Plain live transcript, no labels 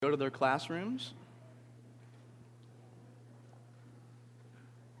Go to their classrooms.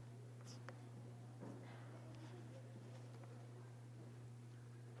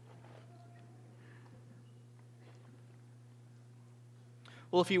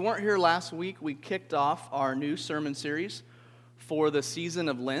 Well, if you weren't here last week, we kicked off our new sermon series for the season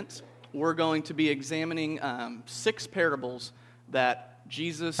of Lent. We're going to be examining 6 parables that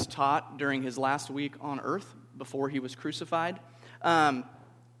Jesus taught during his last week on earth before he was crucified.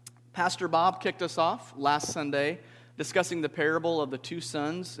 Pastor Bob kicked us off last Sunday discussing the parable of the 2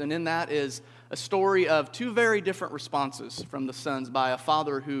 sons, and in that is a story of 2 very different responses from the sons by a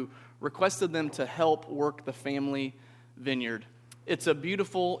father who requested them to help work the family vineyard. It's a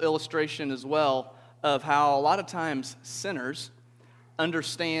beautiful illustration as well of how a lot of times sinners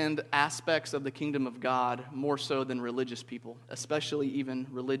understand aspects of the kingdom of God more so than religious people, especially even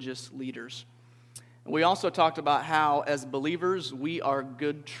religious leaders. We also talked about how, as believers, we are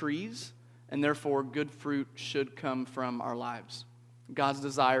good trees, and therefore good fruit should come from our lives. God's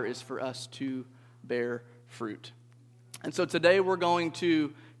desire is for us to bear fruit. And so today we're going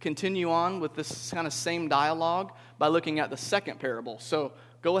to continue on with this kind of same dialogue by looking at the second parable. So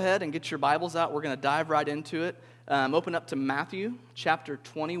go ahead and get your Bibles out. We're going to dive right into it. Open up to Matthew chapter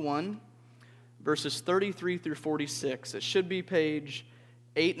 21, verses 33 through 46. It should be page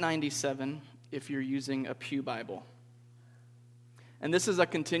 897. If you're using a Pew Bible. And this is a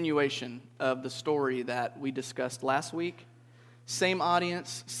continuation of the story that we discussed last week. Same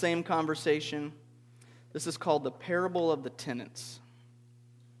audience, same conversation. This is called the parable of the tenants.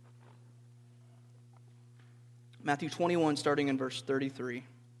 Matthew 21, starting in verse 33.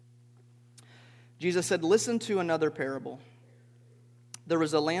 Jesus said, "Listen to another parable. There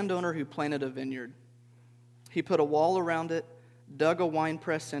was a landowner who planted a vineyard. He put a wall around it, dug a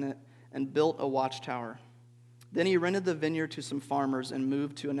winepress in it, and built a watchtower. Then he rented the vineyard to some farmers and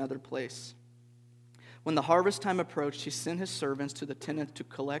moved to another place. When the harvest time approached, he sent his servants to the tenants to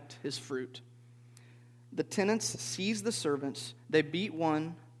collect his fruit. The tenants seized the servants. They beat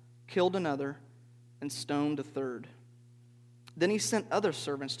one, killed another, and stoned a third. Then he sent other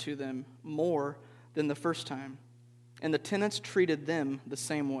servants to them, more than the first time, and the tenants treated them the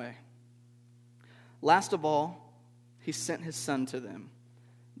same way. Last of all, he sent his son to them.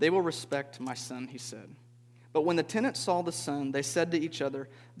 'They will respect my son,' he said. But when the tenants saw the son, they said to each other,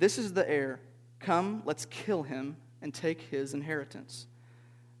 'This is the heir. Come, let's kill him and take his inheritance.'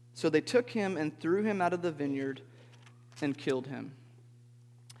 So they took him and threw him out of the vineyard and killed him.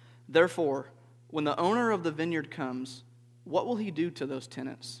 Therefore, when the owner of the vineyard comes, what will he do to those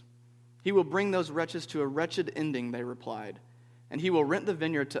tenants?' 'He will bring those wretches to a wretched ending,' they replied. 'And he will rent the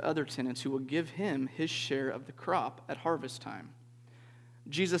vineyard to other tenants who will give him his share of the crop at harvest time.'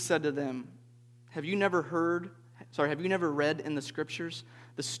 Jesus said to them, Have you never read in the scriptures,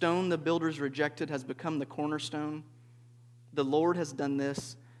 the stone the builders rejected has become the cornerstone? The Lord has done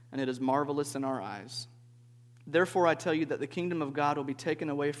this, and it is marvelous in our eyes. Therefore I tell you that the kingdom of God will be taken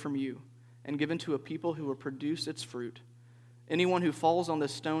away from you and given to a people who will produce its fruit. Anyone who falls on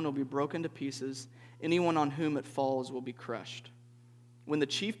this stone will be broken to pieces. Anyone on whom it falls will be crushed." When the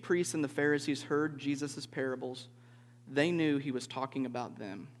chief priests and the Pharisees heard Jesus' parables, they knew he was talking about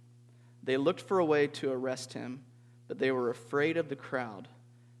them. They looked for a way to arrest him, but they were afraid of the crowd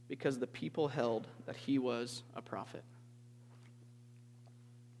because the people held that he was a prophet.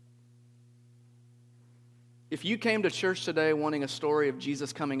 If you came to church today wanting a story of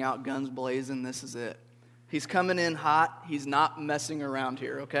Jesus coming out guns blazing, this is it. He's coming in hot. He's not messing around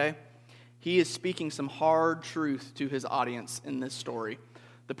here, okay? He is speaking some hard truth to his audience in this story.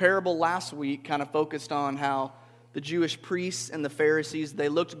 The parable last week kind of focused on how the Jewish priests and the Pharisees, they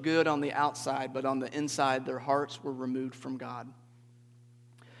looked good on the outside, but on the inside, their hearts were removed from God.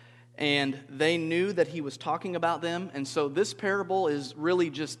 And they knew that he was talking about them, and so this parable is really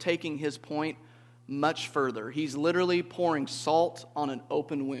just taking his point much further. He's literally pouring salt on an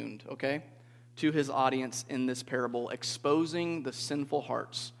open wound, okay, to his audience in this parable, exposing the sinful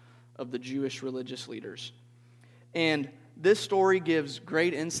hearts of the Jewish religious leaders. And this story gives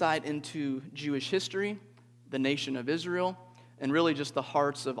great insight into Jewish history, the nation of Israel, and really just the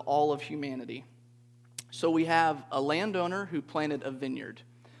hearts of all of humanity. So we have a landowner who planted a vineyard.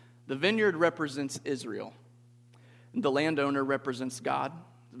 The vineyard represents Israel. The landowner represents God.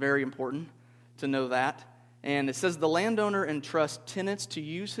 It's very important to know that. And it says the landowner entrusts tenants to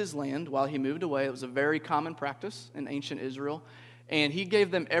use his land while he moved away. It was a very common practice in ancient Israel. And he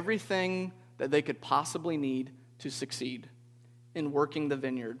gave them everything that they could possibly need to succeed in working the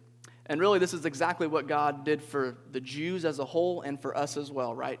vineyard. And really, this is exactly what God did for the Jews as a whole and for us as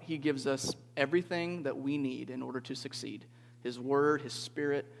well, right? He gives us everything that we need in order to succeed. His word, His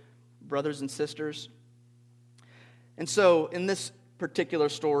Spirit, brothers and sisters. And so in this particular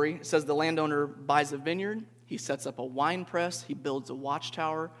story, it says the landowner buys a vineyard, he sets up a wine press, he builds a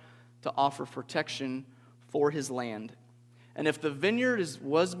watchtower to offer protection for his land. And if the vineyard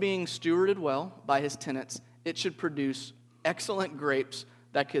was being stewarded well by his tenants, it should produce excellent grapes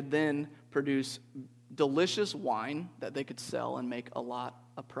that could then produce delicious wine that they could sell and make a lot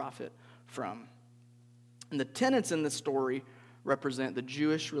of profit from. And the tenants in this story represent the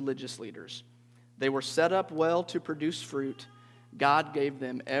Jewish religious leaders. They were set up well to produce fruit. God gave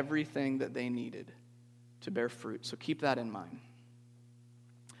them everything that they needed to bear fruit. So keep that in mind.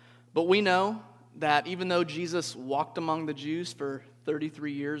 But we know that even though Jesus walked among the Jews for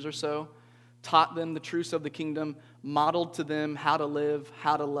 33 years or so, taught them the truths of the kingdom, modeled to them how to live,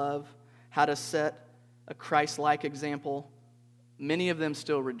 how to love, how to set a Christ-like example, many of them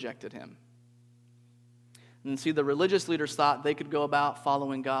still rejected him. And see, the religious leaders thought they could go about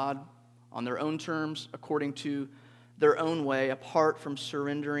following God on their own terms, according to their own way, apart from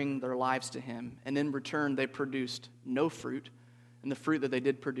surrendering their lives to him. And in return, they produced no fruit, and the fruit that they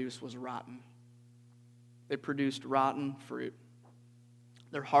did produce was rotten. They produced rotten fruit.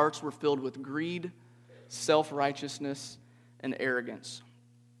 Their hearts were filled with greed, self-righteousness, and arrogance.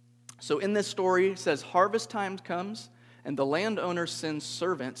 So in this story, it says, harvest time comes, and the landowner sends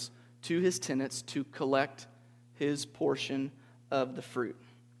servants to his tenants to collect his portion of the fruit.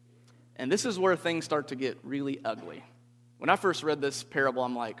 And this is where things start to get really ugly. When I first read this parable,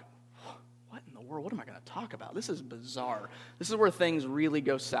 I'm like, what in the world? What am I going to talk about? This is bizarre. This is where things really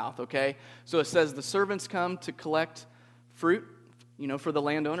go south, okay? So it says the servants come to collect fruit, for the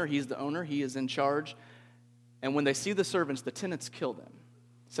landowner. He's the owner. He is in charge. And when they see the servants, the tenants kill them.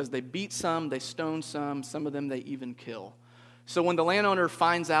 It says they beat some, they stone some of them they even kill. So when the landowner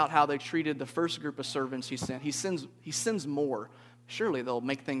finds out how they treated the first group of servants he sends more. Surely they'll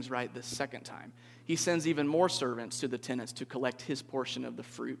make things right this second time. He sends even more servants to the tenants to collect his portion of the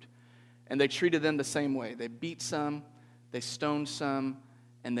fruit. And they treated them the same way. They beat some, they stoned some,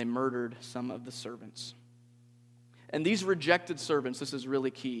 and they murdered some of the servants. And these rejected servants, this is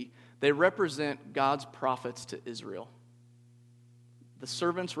really key, they represent God's prophets to Israel. The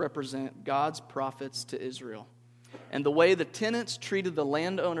servants represent God's prophets to Israel. And the way the tenants treated the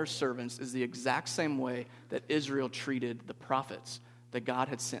landowner's servants is the exact same way that Israel treated the prophets that God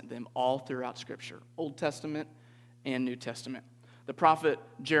had sent them all throughout Scripture, Old Testament and New Testament. The prophet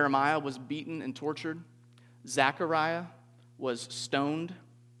Jeremiah was beaten and tortured. Zechariah was stoned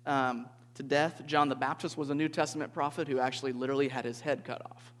to death. John the Baptist was a New Testament prophet who actually literally had his head cut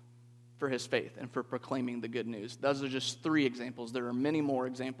off for his faith and for proclaiming the good news. Those are just 3 examples. There are many more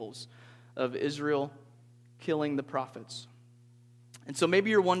examples of Israel killing the prophets. And so maybe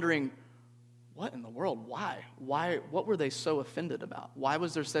you're wondering, what in the world? Why? What were they so offended about? Why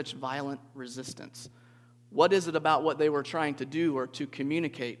was there such violent resistance? What is it about what they were trying to do or to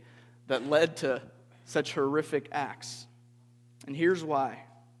communicate that led to such horrific acts? And here's why.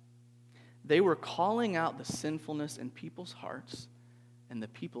 They were calling out the sinfulness in people's hearts, and the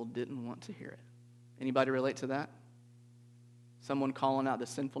people didn't want to hear it. Anybody relate to that? Someone calling out the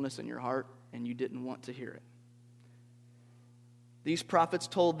sinfulness in your heart, and you didn't want to hear it. These prophets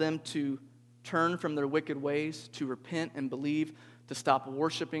told them to turn from their wicked ways, to repent and believe, to stop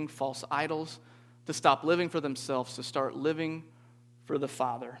worshiping false idols, to stop living for themselves, to start living for the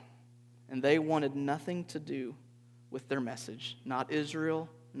Father. And they wanted nothing to do with their message, not Israel,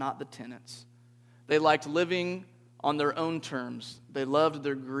 not the tenants. They liked living on their own terms. They loved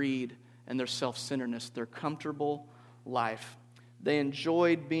their greed and their self-centeredness, their comfortable life. They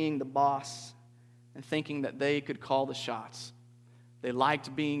enjoyed being the boss and thinking that they could call the shots. They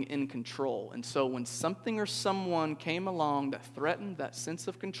liked being in control. And so when something or someone came along that threatened that sense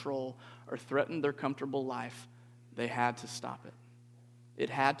of control or threatened their comfortable life, they had to stop it. It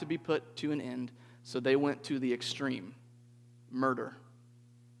had to be put to an end. So they went to the extreme: murder.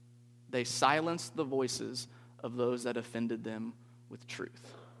 They silenced the voices of those that offended them with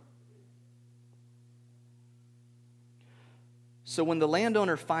truth. So when the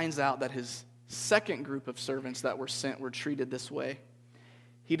landowner finds out that his second group of servants that were sent were treated this way,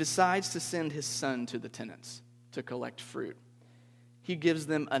 he decides to send his son to the tenants to collect fruit. He gives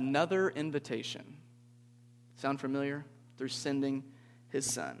them another invitation. Sound familiar? Through sending his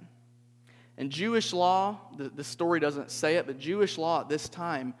son. And Jewish law, the story doesn't say it, but Jewish law at this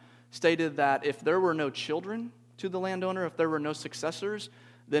time stated that if there were no children to the landowner, if there were no successors,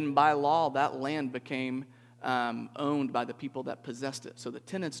 then by law that land became owned by the people that possessed it. So the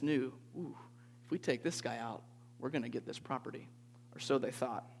tenants knew, if we take this guy out, we're going to get this property. Or so they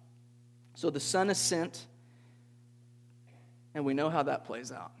thought. So the son is sent, And we know how that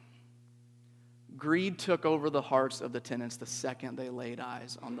plays out. Greed took over the hearts of the tenants the second they laid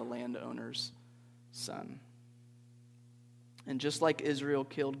eyes on the landowner's son. And just like Israel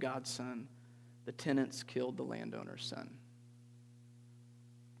killed God's son, the tenants killed the landowner's son.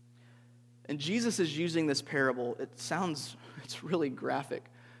 And Jesus is using this parable. It's really graphic,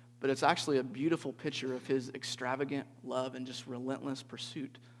 but it's actually a beautiful picture of his extravagant love and just relentless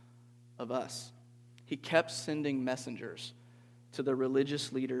pursuit of us. He kept sending messengers to the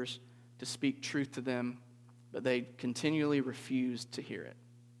religious leaders to speak truth to them, but they continually refused to hear it.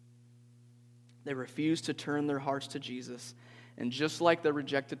 They refused to turn their hearts to Jesus, and just like the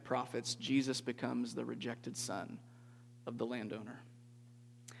rejected prophets, Jesus becomes the rejected son of the landowner.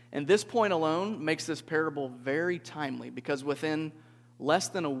 And this point alone makes this parable very timely, because within less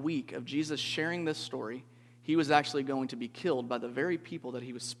than a week of Jesus sharing this story, he was actually going to be killed by the very people that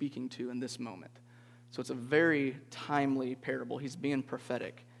he was speaking to in this moment. So it's a very timely parable. He's being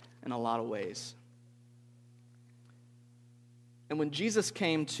prophetic in a lot of ways. And when Jesus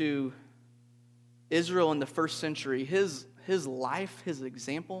came to Israel in the first century, his life, his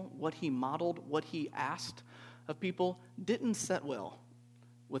example, what he modeled, what he asked of people didn't set well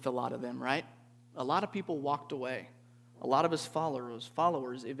with a lot of them, right? A lot of people walked away. A lot of his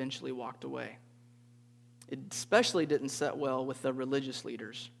followers eventually walked away. It especially didn't set well with the religious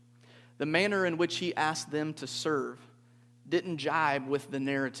leaders. The manner in which he asked them to serve didn't jibe with the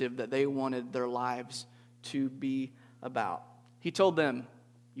narrative that they wanted their lives to be about. He told them,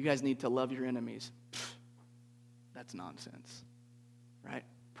 you guys need to love your enemies. Pfft, that's nonsense, right?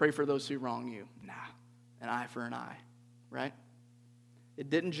 Pray for those who wrong you. Nah, an eye for an eye, right? It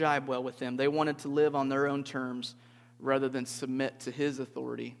didn't jibe well with them. They wanted to live on their own terms rather than submit to his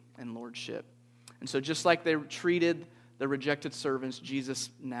authority and lordship. And so just like they treated the rejected servants, Jesus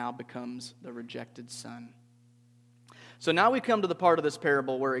now becomes the rejected son. So now we come to the part of this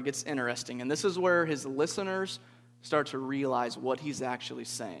parable where it gets interesting. And this is where his listeners start to realize what he's actually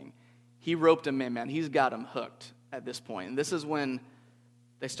saying. He roped them in, man. He's got them hooked at this point. And this is when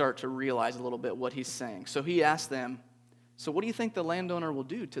they start to realize a little bit what he's saying. So he asked them, so what do you think the landowner will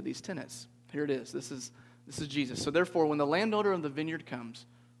do to these tenants? Here it is. This is Jesus. So therefore, when the landowner of the vineyard comes,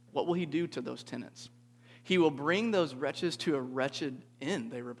 what will he do to those tenants? He will bring those wretches to a wretched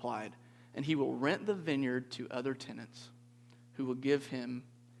end, they replied, and he will rent the vineyard to other tenants who will give him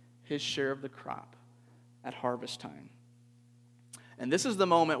his share of the crop at harvest time. And this is the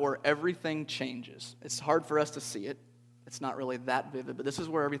moment where everything changes. It's hard for us to see it. It's not really that vivid, but this is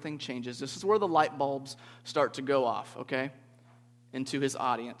where everything changes. This is where the light bulbs start to go off, okay, into his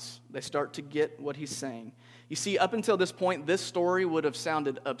audience. They start to get what he's saying. You see, up until this point, this story would have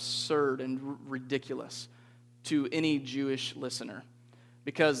sounded absurd and ridiculous to any Jewish listener,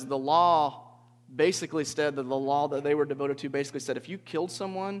 because the law basically said that the law that they were devoted to basically said if you killed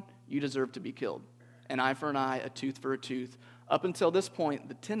someone, you deserve to be killed. An eye for an eye, a tooth for a tooth. Up until this point,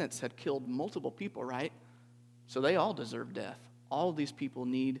 the tenants had killed multiple people, right? So they all deserve death. All of these people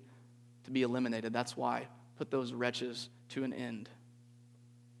need to be eliminated. That's why put those wretches to an end.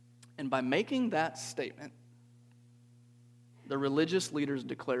 And by making that statement, the religious leaders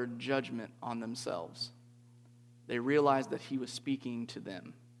declared judgment on themselves. They realized that he was speaking to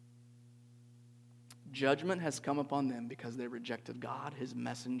them. Judgment has come upon them because they rejected God, his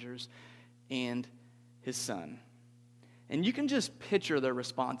messengers, and his son. And you can just picture their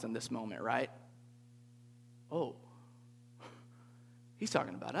response in this moment, right? Oh, he's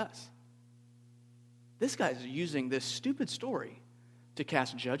talking about us. This guy's using this stupid story to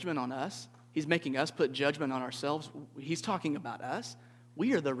cast judgment on us. He's making us put judgment on ourselves. He's talking about us.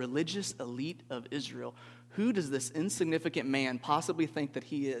 We are the religious elite of Israel. Who does this insignificant man possibly think that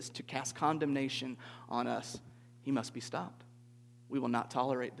he is to cast condemnation on us? He must be stopped. We will not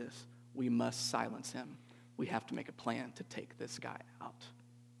tolerate this. We must silence him. We have to make a plan to take this guy out.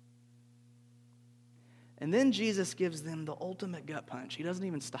 And then Jesus gives them the ultimate gut punch. He doesn't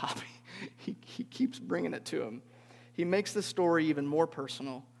even stop. He keeps bringing it to them. He makes the story even more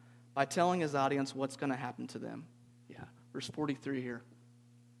personal by telling his audience what's going to happen to them. Yeah, verse 43 here.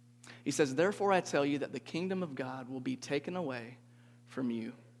 He says, therefore I tell you that the kingdom of God will be taken away from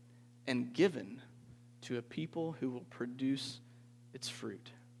you and given to a people who will produce its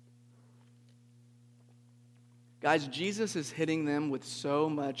fruit. Guys, Jesus is hitting them with so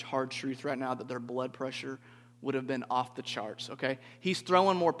much hard truth right now that their blood pressure would have been off the charts, okay? He's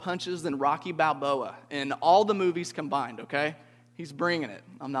throwing more punches than Rocky Balboa in all the movies combined, okay? He's bringing it.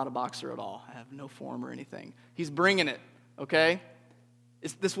 I'm not a boxer at all. I have no form or anything. He's bringing it, okay?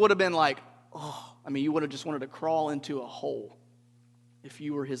 This would have been like, you would have just wanted to crawl into a hole if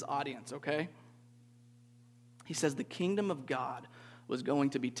you were his audience, okay? He says the kingdom of God was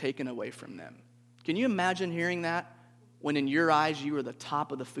going to be taken away from them. Can you imagine hearing that when in your eyes you are the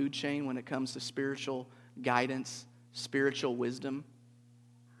top of the food chain when it comes to spiritual guidance, spiritual wisdom?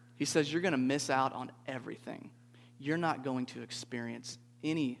 He says you're going to miss out on everything. You're not going to experience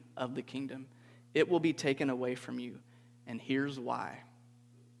any of the kingdom. It will be taken away from you. And here's why.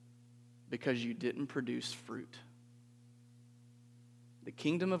 Because you didn't produce fruit. The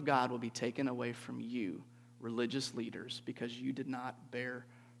kingdom of God will be taken away from you, religious leaders, because you did not bear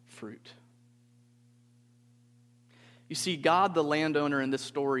fruit. You see, God, the landowner in this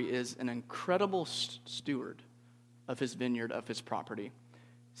story, is an incredible steward of his vineyard, of his property.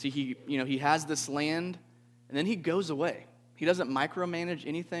 See, he has this land, and then he goes away. He doesn't micromanage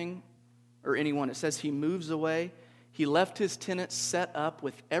anything or anyone. It says he moves away. He left his tenants set up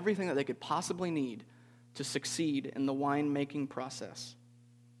with everything that they could possibly need to succeed in the wine-making process.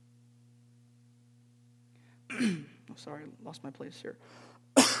 Sorry, I lost my place here.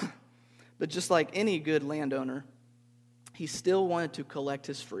 But just like any good landowner, he still wanted to collect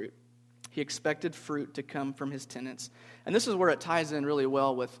his fruit. He expected fruit to come from his tenants. And this is where it ties in really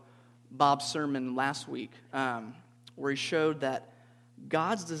well with Bob's sermon last week, where he showed that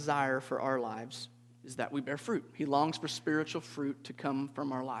God's desire for our lives is that we bear fruit. He longs for spiritual fruit to come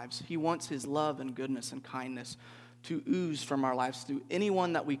from our lives. He wants his love and goodness and kindness to ooze from our lives through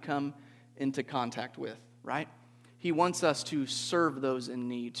anyone that we come into contact with, right? He wants us to serve those in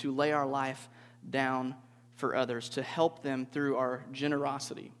need, to lay our life down for others, to help them through our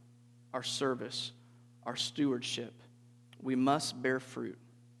generosity, our service, our stewardship. We must bear fruit.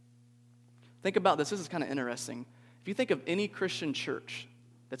 Think about this. This is kind of interesting. If you think of any Christian church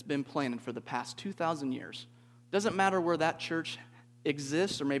that's been planted for the past 2,000 years, doesn't matter where that church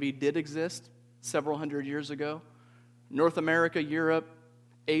exists or maybe did exist several hundred years ago, North America, Europe,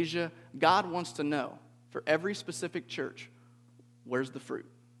 Asia, God wants to know for every specific church, where's the fruit?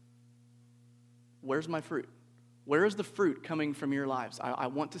 Where's my fruit? Where is the fruit coming from your lives? I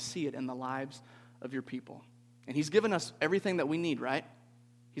want to see it in the lives of your people. And he's given us everything that we need, right?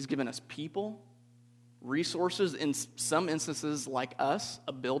 He's given us people, resources, in some instances like us,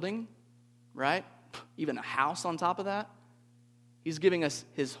 a building, right? Even a house on top of that. He's giving us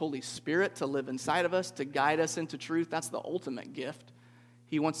his Holy Spirit to live inside of us, to guide us into truth. That's the ultimate gift.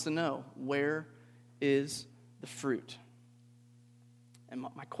 He wants to know, where is the fruit? And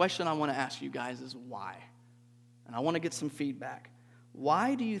my question I want to ask you guys is why? And I want to get some feedback.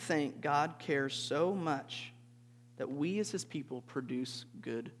 Why do you think God cares so much that we as his people produce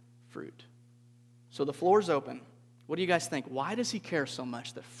good fruit? So the floor is open. What do you guys think? Why does he care so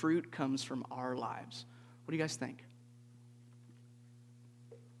much that fruit comes from our lives? What do you guys think?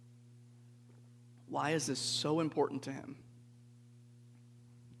 Why is this so important to him?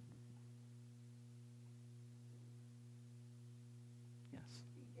 Yes.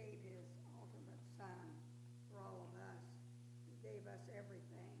 He gave his ultimate son for all of us. He gave us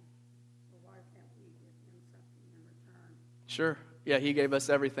everything. So why can't we give him something in return? Sure. Yeah, he gave us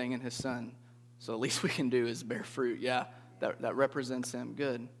everything in his son. So the least we can do is bear fruit. Yeah, that represents him.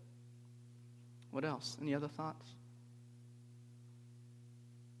 Good. What else? Any other thoughts?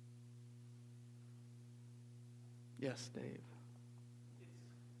 Yes, Dave.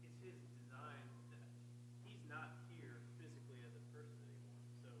 It's his design that he's not here physically as a person anymore.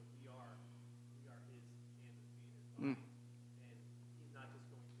 So we are his hands and feet, his body. And he's not just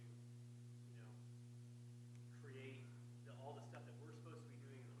going to, create all the stuff that we're supposed to be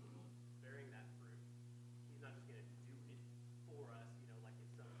doing in the world, bearing that fruit. He's not just going to do it for us, like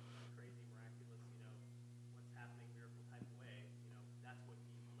it's some crazy, miraculous, what's happening, miracle type of way. That's what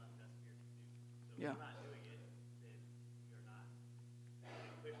he left us here to do. So Yeah. if we're not doing it, then we are not.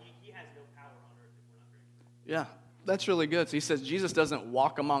 But he has no power on earth if we're not bearing fruit. Yeah, that's really good. So he says Jesus doesn't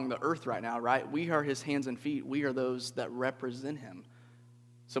walk among the earth right now, right? We are his hands and feet. We are those that represent him.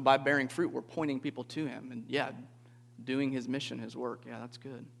 So by bearing fruit, we're pointing people to him. And yeah, doing his mission, his work. Yeah, that's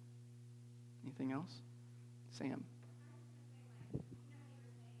good. Anything else? Sam.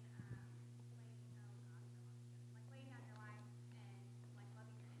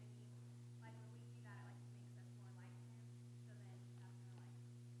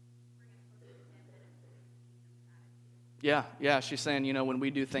 Yeah, she's saying, when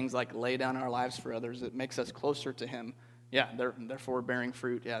we do things like lay down our lives for others, it makes us closer to him. Yeah, therefore bearing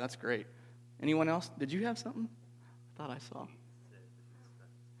fruit. Yeah, that's great. Anyone else? Did you have something? I thought I saw.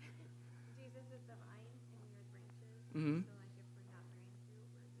 Jesus is the vine and we are the branches. Mm-hmm. So like if we're not bearing fruit,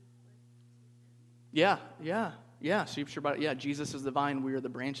 we're useless to him. Yeah. So you're sure about it? Yeah, Jesus is the vine, we are the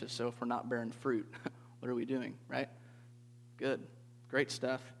branches. So if we're not bearing fruit, what are we doing, right? Good. Great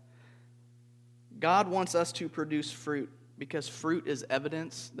stuff. God wants us to produce fruit because fruit is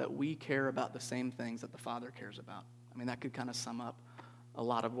evidence that we care about the same things that the Father cares about. I mean, that could kind of sum up a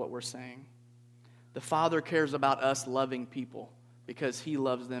lot of what we're saying. The Father cares about us loving people because He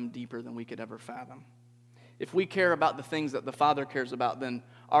loves them deeper than we could ever fathom. If we care about the things that the Father cares about, then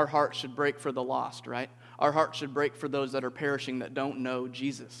our heart should break for the lost, right? Our heart should break for those that are perishing that don't know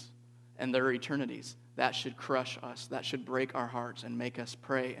Jesus and their eternities. That should crush us. That should break our hearts and make us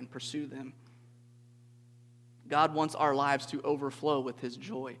pray and pursue them. God wants our lives to overflow with His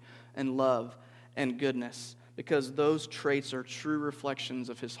joy and love and goodness because those traits are true reflections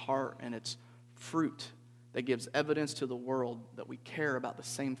of His heart, and it's fruit that gives evidence to the world that we care about the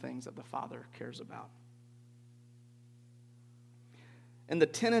same things that the Father cares about. And the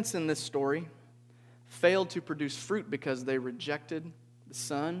tenants in this story failed to produce fruit because they rejected the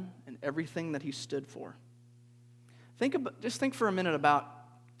Son and everything that He stood for. Just think for a minute about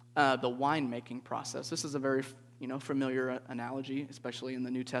the winemaking process. This is a very familiar analogy, especially in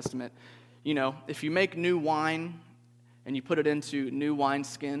the New Testament. If you make new wine and you put it into new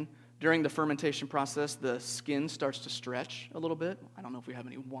wineskin, during the fermentation process, the skin starts to stretch a little bit. I don't know if we have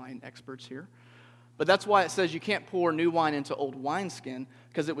any wine experts here. But that's why it says you can't pour new wine into old wineskin,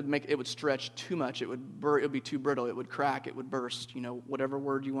 because it would stretch too much. It would be too brittle. It would crack. It would burst. Whatever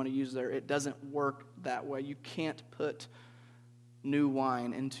word you want to use there. It doesn't work that way. You can't put new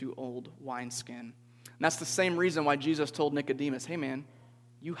wine into old wineskin. And that's the same reason why Jesus told Nicodemus, hey man,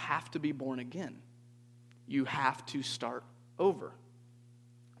 you have to be born again. You have to start over.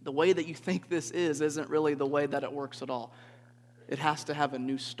 The way that you think this isn't really the way that it works at all. It has to have a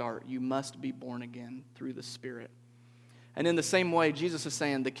new start. You must be born again through the Spirit. And in the same way, Jesus is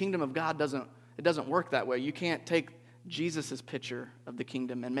saying the kingdom of God doesn't work that way. You can't take Jesus' picture of the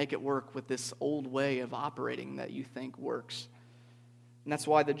kingdom and make it work with this old way of operating that you think works. And that's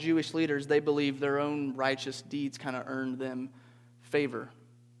why the Jewish leaders, they believe their own righteous deeds kind of earned them favor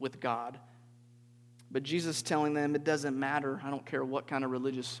with God. But Jesus is telling them it doesn't matter. I don't care what kind of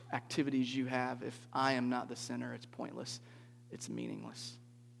religious activities you have. If I am not the center, it's pointless. It's meaningless.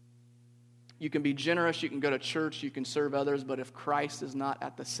 You can be generous, you can go to church, you can serve others, but if Christ is not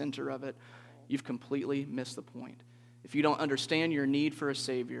at the center of it, you've completely missed the point. If you don't understand your need for a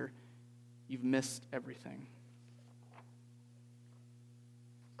Savior, you've missed everything.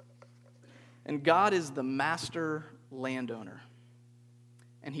 And God is the master landowner.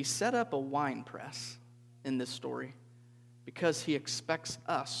 And He set up a wine press in this story because He expects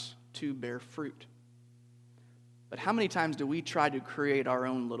us to bear fruit. But how many times do we try to create our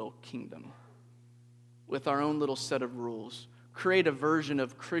own little kingdom with our own little set of rules? Create a version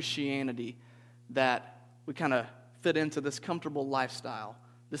of Christianity that we kind of fit into this comfortable lifestyle,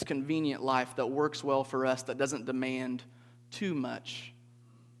 this convenient life that works well for us, that doesn't demand too much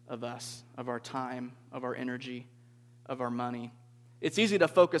of us, of our time, of our energy, of our money. It's easy to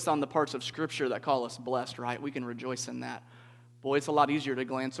focus on the parts of Scripture that call us blessed, right? We can rejoice in that. Boy, it's a lot easier to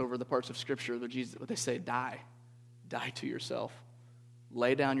glance over the parts of Scripture that what they say, die. Die to yourself.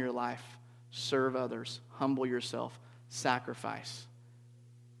 Lay down your life. Serve others. Humble yourself. Sacrifice.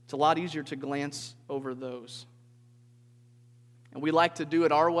 It's a lot easier to glance over those. And we like to do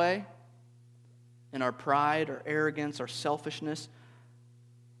it our way, in our pride, our arrogance, our selfishness.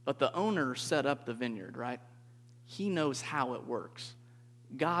 But the owner set up the vineyard, right? He knows how it works.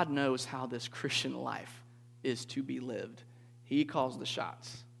 God knows how this Christian life is to be lived. He calls the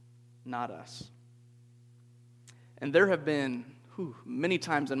shots, not us. And there have been many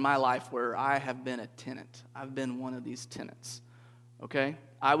times in my life where I have been a tenant. I've been one of these tenants, okay?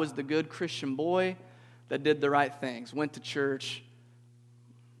 I was the good Christian boy that did the right things, went to church,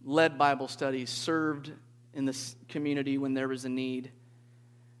 led Bible studies, served in this community when there was a need.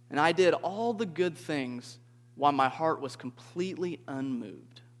 And I did all the good things while my heart was completely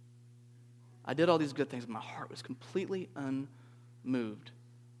unmoved. I did all these good things, but my heart was completely unmoved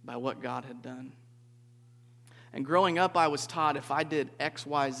by what God had done. And growing up, I was taught if I did X,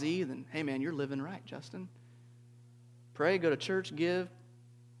 Y, Z, then, hey man, you're living right, Justin. Pray, go to church, give,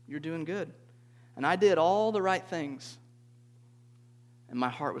 you're doing good. And I did all the right things. And my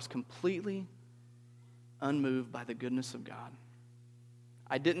heart was completely unmoved by the goodness of God.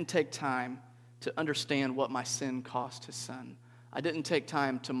 I didn't take time to understand what my sin cost His Son. I didn't take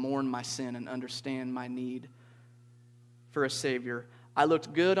time to mourn my sin and understand my need for a Savior. I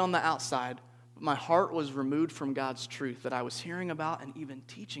looked good on the outside, but my heart was removed from God's truth that I was hearing about and even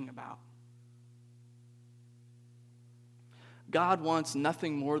teaching about. God wants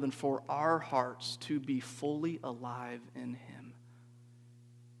nothing more than for our hearts to be fully alive in Him.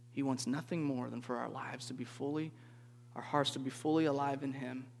 He wants nothing more than for our lives to be our hearts to be fully alive in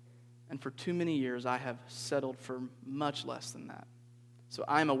Him And for too many years, I have settled for much less than that. So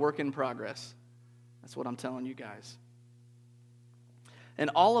I'm a work in progress. That's what I'm telling you guys. And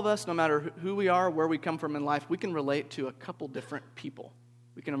all of us, no matter who we are, where we come from in life, we can relate to a couple different people.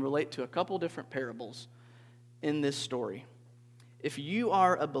 We can relate to a couple different parables in this story. If you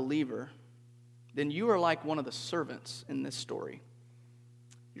are a believer, then you are like one of the servants in this story.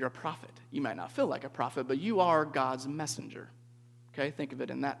 You're a prophet. You might not feel like a prophet, but you are God's messenger. Okay, think of it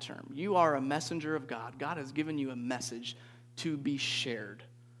in that term. You are a messenger of God. God has given you a message to be shared.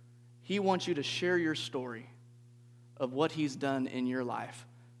 He wants you to share your story of what he's done in your life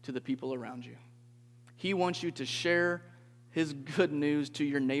to the people around you. He wants you to share his good news to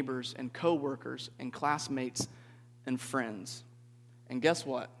your neighbors and coworkers and classmates and friends. And guess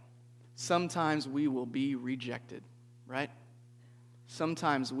what? Sometimes we will be rejected, right?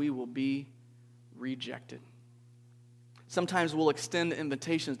 Sometimes we will be rejected. Sometimes we'll extend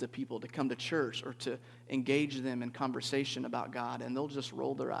invitations to people to come to church or to engage them in conversation about God, and they'll just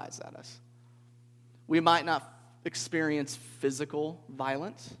roll their eyes at us. We might not experience physical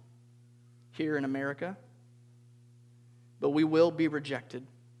violence here in America, but we will be rejected.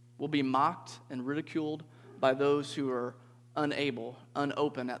 We'll be mocked and ridiculed by those who are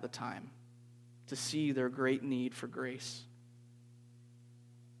unopen at the time to see their great need for grace.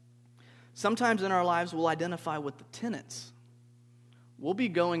 Sometimes in our lives, we'll identify with the tenants. We'll be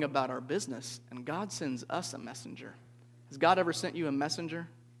going about our business, and God sends us a messenger. Has God ever sent you a messenger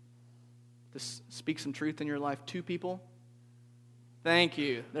to speak some truth in your life? 2 people? Thank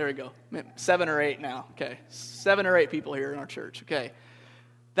you. There we go. 7 or 8 now. Okay. 7 or 8 people here in our church. Okay.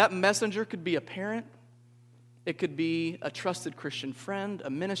 That messenger could be a parent. It could be a trusted Christian friend, a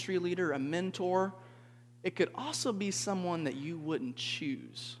ministry leader, a mentor. It could also be someone that you wouldn't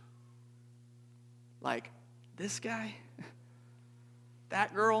choose. Like, this guy,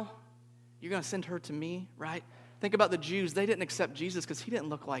 that girl, you're going to send her to me, right? Think about the Jews. They didn't accept Jesus because he didn't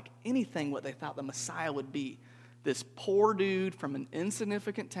look like anything what they thought the Messiah would be. This poor dude from an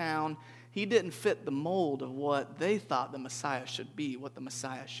insignificant town, he didn't fit the mold of what they thought the Messiah should be, what the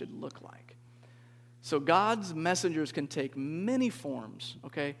Messiah should look like. So God's messengers can take many forms,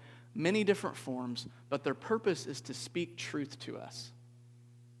 okay? Many different forms, but their purpose is to speak truth to us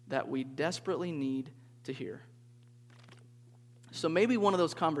that we desperately need to hear. So maybe one of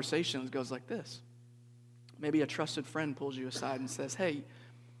those conversations goes like this. Maybe a trusted friend pulls you aside and says, hey,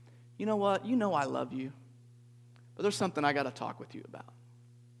 you know what? You know I love you, but there's something I got to talk with you about.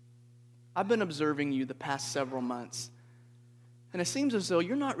 I've been observing you the past several months, and it seems as though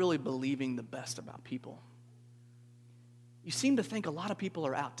you're not really believing the best about people. You seem to think a lot of people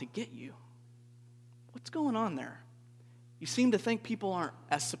are out to get you. What's going on there? You seem to think people aren't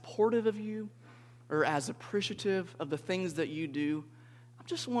as supportive of you or as appreciative of the things that you do. I'm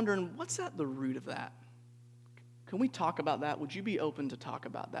just wondering, what's at the root of that? Can we talk about that? Would you be open to talk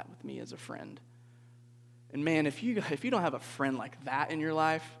about that with me as a friend? And man, if you don't have a friend like that in your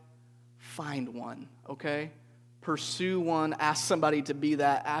life, find one, okay? Pursue one. Ask somebody to be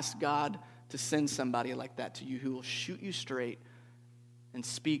that. Ask God to send somebody like that to you who will shoot you straight and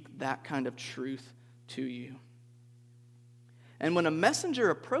speak that kind of truth to you. And when a messenger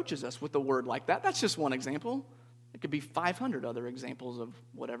approaches us with a word like that, that's just one example. It could be 500 other examples of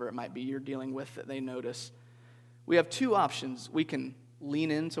whatever it might be you're dealing with that they notice. We have 2 options. We can lean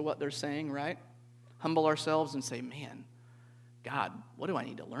into what they're saying, right? Humble ourselves and say, man, God, what do I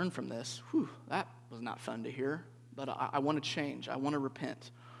need to learn from this? Whew, that was not fun to hear, but I want to change. I want to repent.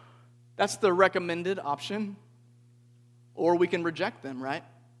 That's the recommended option. Or we can reject them, right?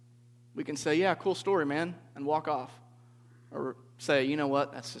 We can say, yeah, cool story, man, and walk off. Or say, you know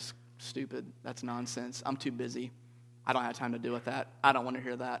what, that's just stupid. That's nonsense. I'm too busy. I don't have time to deal with that. I don't want to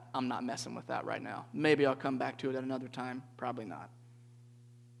hear that. I'm not messing with that right now. Maybe I'll come back to it at another time. Probably not.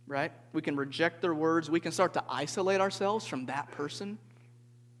 Right? We can reject their words. We can start to isolate ourselves from that person.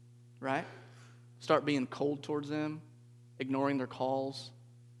 Right? Start being cold towards them, ignoring their calls,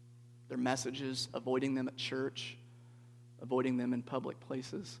 their messages, avoiding them at church, avoiding them in public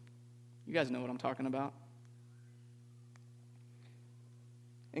places. You guys know what I'm talking about.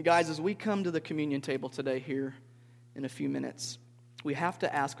 And guys, as we come to the communion table today here in a few minutes, we have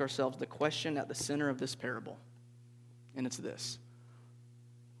to ask ourselves the question at the center of this parable. And it's this: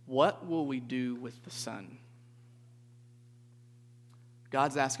 what will we do with the Son?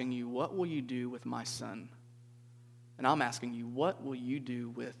 God's asking you, what will you do with my Son? And I'm asking you, what will you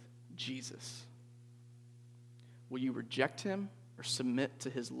do with Jesus? Will you reject him or submit to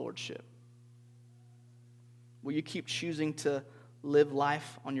his lordship? Will you keep choosing to live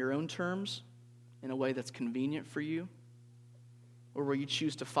life on your own terms in a way that's convenient for you? Or will you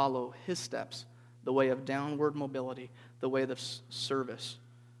choose to follow his steps, the way of downward mobility, the way of service,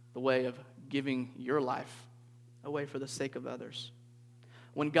 the way of giving your life away for the sake of others?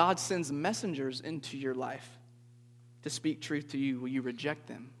 When God sends messengers into your life to speak truth to you, will you reject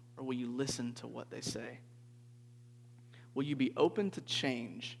them or will you listen to what they say? Will you be open to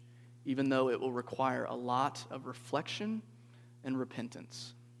change, even though it will require a lot of reflection and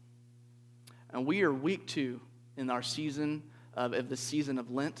repentance? And we are week 2 in our season of the season of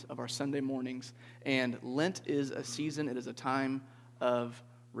Lent, of our Sunday mornings. And Lent is a season, it is a time of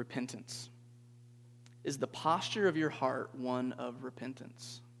repentance. Is the posture of your heart one of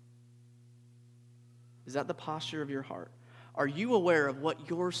repentance? Is that the posture of your heart? Are you aware of what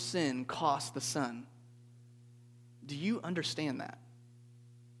your sin cost the Son? Do you understand that?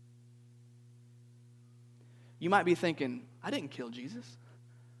 You might be thinking, I didn't kill Jesus.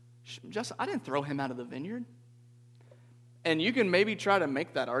 I didn't throw him out of the vineyard. And you can maybe try to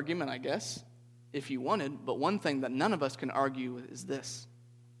make that argument, I guess, if you wanted. But one thing that none of us can argue is this.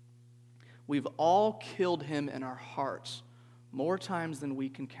 We've all killed him in our hearts more times than we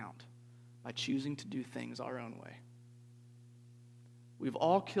can count by choosing to do things our own way. We've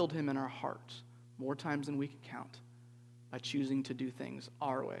all killed him in our hearts more times than we can count by choosing to do things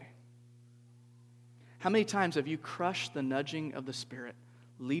our way. How many times have you crushed the nudging of the Spirit,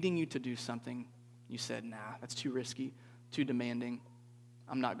 leading you to do something? You said, nah, that's too risky, too demanding.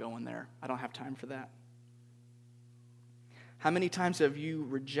 I'm not going there. I don't have time for that. How many times have we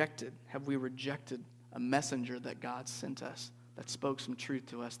rejected a messenger that God sent us that spoke some truth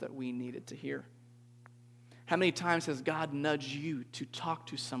to us that we needed to hear? How many times has God nudged you to talk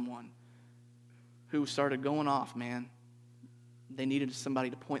to someone who started going off, man? They needed somebody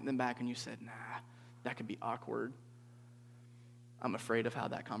to point them back, and you said, nah, that could be awkward. I'm afraid of how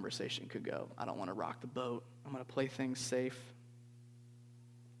that conversation could go. I don't want to rock the boat. I'm going to play things safe.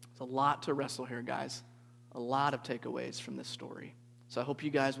 There's a lot to wrestle here, guys. A lot of takeaways from this story. So I hope you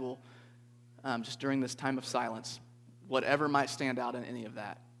guys will, just during this time of silence, whatever might stand out in any of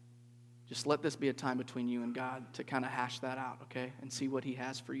that, just let this be a time between you and God to kind of hash that out, okay, and see what he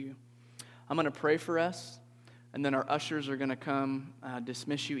has for you. I'm going to pray for us, and then our ushers are going to come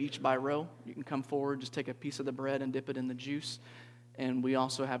dismiss you each by row. You can come forward, just take a piece of the bread and dip it in the juice. And we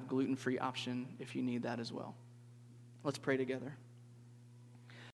also have gluten-free option if you need that as well. Let's pray together.